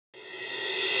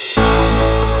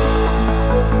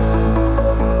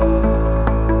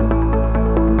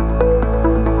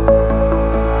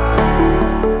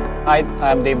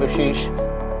I'm Debashish.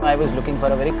 I was looking for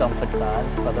a very comfort car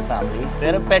for the family,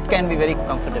 where a pet can be very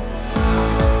comfortable.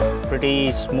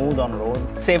 Pretty smooth on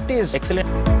road. Safety is excellent.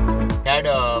 It had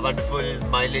a wonderful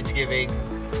mileage giving,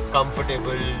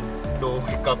 comfortable, no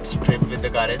hiccups trip with the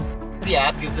Carens. The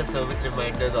app gives us service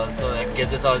reminders also and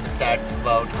gives us all the stats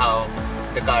about how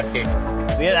the car did.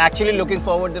 We are actually looking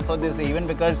forward for this event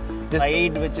because this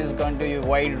ride, which is going to be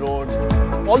wide roads,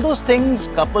 all those things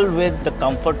coupled with the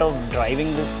comfort of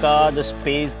driving this car, the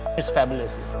space, is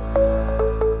fabulous.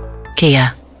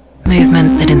 Kia,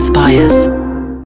 movement that inspires.